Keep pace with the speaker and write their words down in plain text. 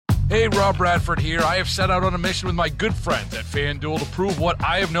Hey, Rob Bradford here. I have set out on a mission with my good friends at FanDuel to prove what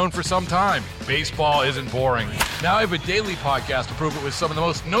I have known for some time. Baseball isn't boring. Now I have a daily podcast to prove it with some of the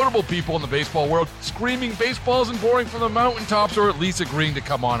most notable people in the baseball world, screaming baseball isn't boring from the mountaintops, or at least agreeing to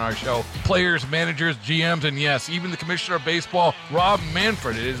come on our show. Players, managers, GMs, and yes, even the commissioner of baseball, Rob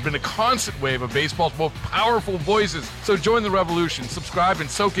Manfred. It has been a constant wave of baseball's most powerful voices. So join the revolution. Subscribe and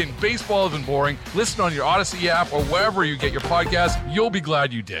soak in Baseball Isn't Boring. Listen on your Odyssey app or wherever you get your podcasts. You'll be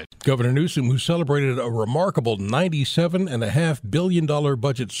glad you did. Governor Newsom, who celebrated a remarkable $97.5 billion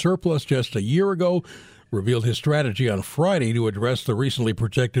budget surplus just a year ago, revealed his strategy on Friday to address the recently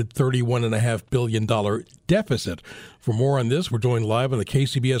projected $31.5 billion deficit. For more on this, we're joined live on the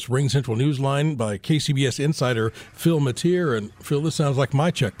KCBS Ring Central Newsline by KCBS Insider Phil Matier. And Phil, this sounds like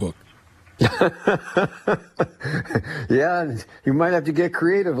my checkbook. Yeah, you might have to get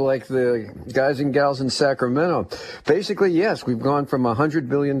creative like the guys and gals in Sacramento. Basically, yes, we've gone from a $100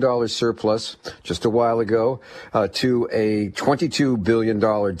 billion surplus just a while ago to a $22 billion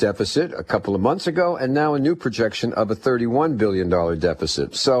deficit a couple of months ago, and now a new projection of a $31 billion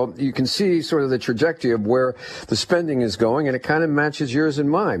deficit. So you can see sort of the trajectory of where the spending is going, and it kind of matches yours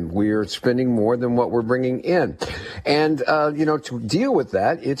and mine. We are spending more than what we're bringing in. And, to deal with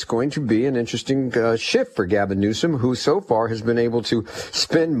that, it's going to be an interesting shift for Gavin Newsom, who so far has been able to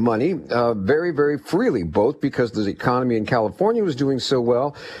spend money very, very freely, both because the economy in California was doing so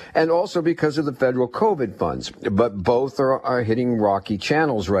well and also because of the federal COVID funds. But both are hitting rocky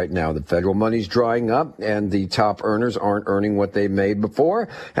channels right now. The federal money's drying up and the top earners aren't earning what they made before,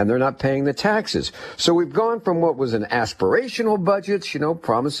 and they're not paying the taxes. So we've gone from what was an aspirational budget,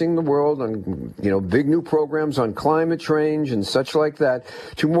 promising the world on, big new programs on climate change and such like that,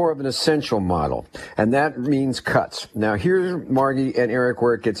 to more of an essential model, and that means cuts. Now, here's Margie and Eric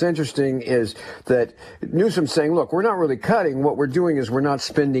where it gets interesting is that Newsom's saying, look, we're not really cutting. What we're doing is we're not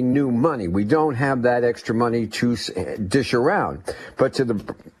spending new money. We don't have that extra money to dish around. But to the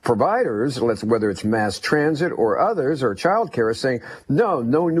providers, whether it's mass transit or others or childcare, are saying, no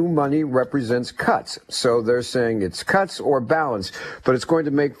new money represents cuts. So they're saying it's cuts or balance, but it's going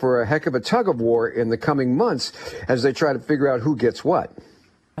to make for a heck of a tug of war in the coming months as they try to figure out who gets what.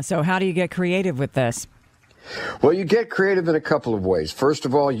 So how do you get creative with this? Well, you get creative in a couple of ways. First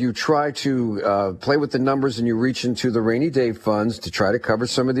of all, you try to play with the numbers and you reach into the rainy day funds to try to cover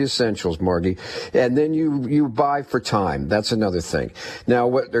some of the essentials, Margie. And then you buy for time. That's another thing. Now,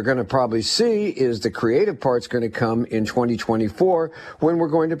 what they're going to probably see is the creative part's going to come in 2024 when we're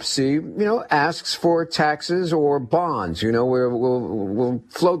going to see, asks for taxes or bonds. We'll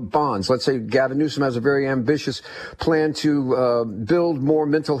float bonds. Let's say Gavin Newsom has a very ambitious plan to build more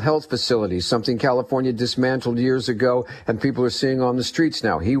mental health facilities, something California dismantled years ago and people are seeing on the streets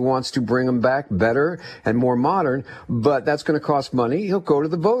now. He wants to bring them back better and more modern, but that's going to cost money. He'll go to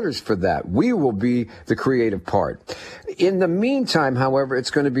the voters for that. We will be the creative part. In the meantime, however,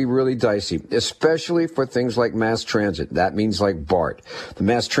 it's going to be really dicey, especially for things like mass transit. That means like BART. The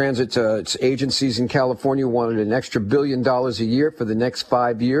mass transit agencies in California wanted an extra $1 billion a year for the next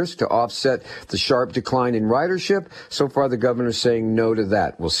 5 years to offset the sharp decline in ridership. So far, the governor's saying no to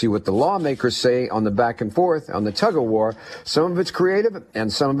that. We'll see what the lawmakers say on the back and forth on the tug of war. Some of it's creative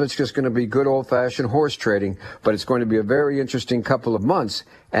and some of it's just going to be good old-fashioned horse trading, but it's going to be a very interesting couple of months,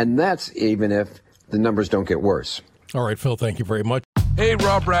 and that's even if the numbers don't get worse. All right, Phil, thank you very much. Hey,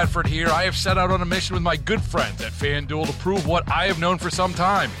 Rob Bradford here. I have set out on a mission with my good friends at FanDuel to prove what I have known for some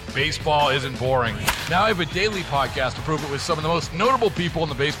time. Baseball isn't boring. Now I have a daily podcast to prove it with some of the most notable people in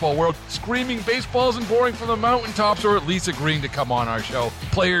the baseball world, screaming baseball isn't boring from the mountaintops, or at least agreeing to come on our show.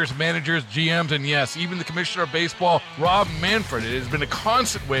 Players, managers, GMs, and yes, even the commissioner of baseball, Rob Manfred. It has been a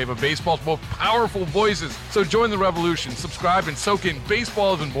constant wave of baseball's most powerful voices. So join the revolution. Subscribe and soak in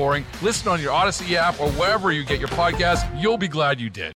Baseball Isn't Boring. Listen on your Odyssey app or wherever you get your podcasts. You'll be glad you did.